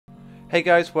Hey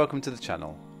guys, welcome to the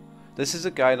channel. This is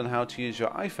a guide on how to use your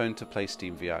iPhone to play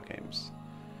SteamVR games.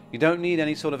 You don't need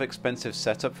any sort of expensive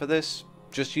setup for this.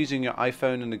 Just using your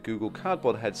iPhone and a Google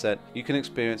Cardboard headset, you can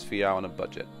experience VR on a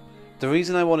budget. The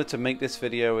reason I wanted to make this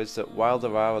video is that while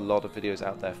there are a lot of videos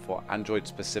out there for Android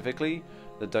specifically,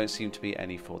 there don't seem to be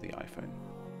any for the iPhone.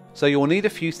 So you will need a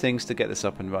few things to get this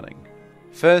up and running.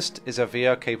 First is a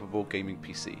VR capable gaming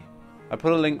PC. I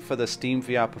put a link for the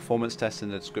SteamVR performance test in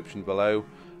the description below.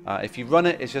 If you run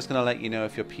it, it's just going to let you know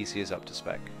if your PC is up to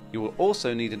spec. You will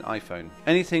also need an iPhone.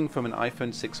 Anything from an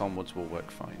iPhone 6 onwards will work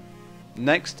fine.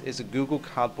 Next is a Google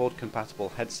Cardboard compatible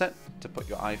headset to put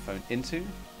your iPhone into.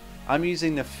 I'm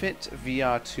using the Fit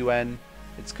VR 2N.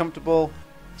 It's comfortable,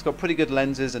 it's got pretty good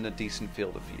lenses and a decent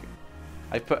field of view.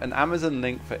 I've put an Amazon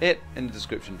link for it in the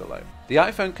description below. The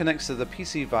iPhone connects to the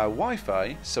PC via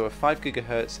Wi-Fi, so a 5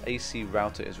 GHz AC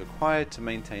router is required to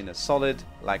maintain a solid,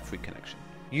 lag-free connection.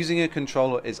 Using a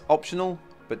controller is optional,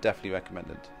 but definitely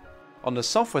recommended. On the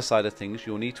software side of things,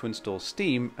 you'll need to install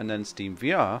Steam and then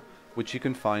SteamVR, which you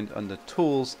can find under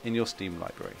Tools in your Steam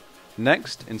library.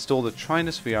 Next, install the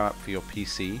Trinus VR app for your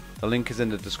PC, the link is in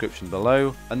the description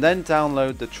below, and then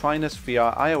download the Trinus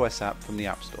VR iOS app from the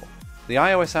App Store. The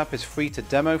iOS app is free to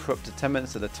demo for up to 10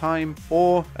 minutes at a time,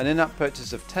 or an in-app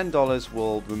purchase of $10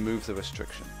 will remove the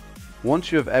restriction. Once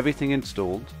you have everything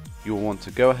installed, you will want to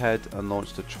go ahead and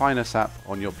launch the Trinus app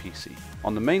on your PC.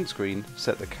 On the main screen,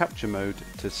 set the capture mode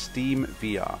to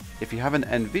SteamVR. If you have an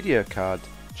NVIDIA card,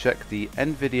 check the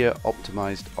NVIDIA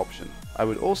optimized option. I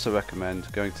would also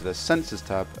recommend going to the Sensors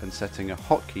tab and setting a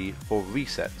hotkey for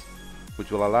reset, which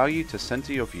will allow you to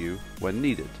center your view when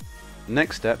needed.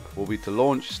 Next step will be to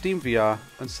launch SteamVR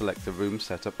and select the room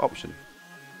setup option.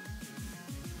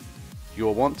 You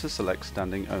will want to select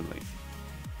standing only.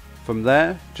 From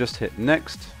there, just hit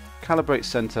next, calibrate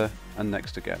center, and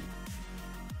next again.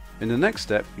 In the next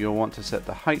step, you'll want to set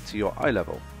the height to your eye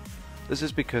level. This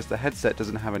is because the headset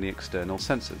doesn't have any external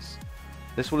sensors.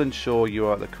 This will ensure you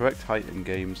are at the correct height in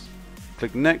games.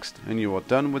 Click next and you are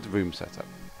done with room setup.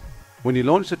 When you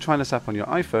launch the Trinus app on your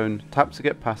iPhone, tap to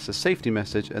get past the safety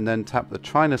message and then tap the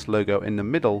Trinus logo in the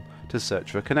middle to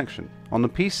search for a connection. On the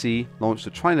PC, launch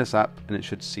the Trinus app and it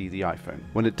should see the iPhone.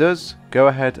 When it does, go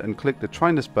ahead and click the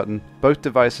Trinus button. Both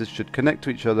devices should connect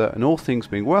to each other and all things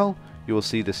being well, you will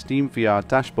see the SteamVR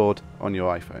dashboard on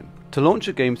your iPhone. To launch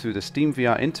a game through the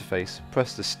SteamVR interface,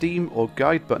 press the Steam or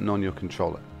Guide button on your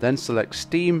controller. Then select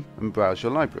Steam and browse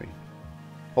your library.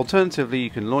 Alternatively, you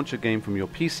can launch a game from your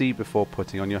PC before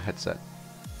putting on your headset.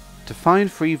 To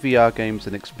find free VR games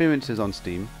and experiences on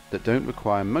Steam that don't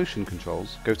require motion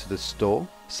controls, go to the store,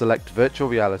 select Virtual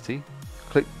Reality,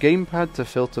 click Gamepad to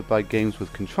filter by games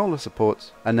with controller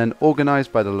support, and then organize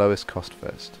by the lowest cost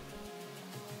first.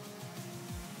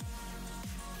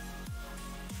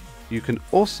 You can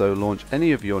also launch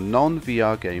any of your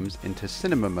non-VR games into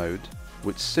cinema mode,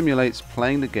 which simulates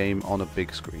playing the game on a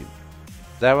big screen.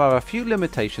 There are a few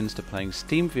limitations to playing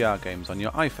SteamVR games on your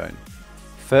iPhone.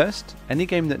 First, any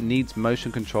game that needs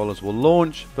motion controllers will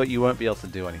launch, but you won't be able to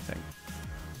do anything.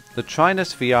 The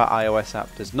Trinus VR iOS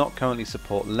app does not currently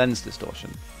support lens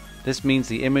distortion. This means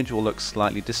the image will look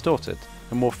slightly distorted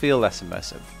and will feel less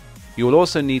immersive. You will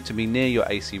also need to be near your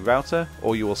AC router,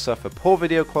 or you will suffer poor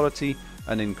video quality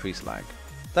and increased lag.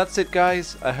 That's it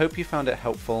guys, I hope you found it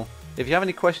helpful. If you have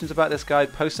any questions about this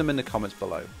guide, post them in the comments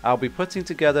below. I'll be putting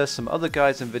together some other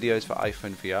guides and videos for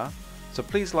iPhone VR, so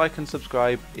please like and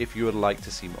subscribe if you would like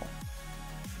to see more.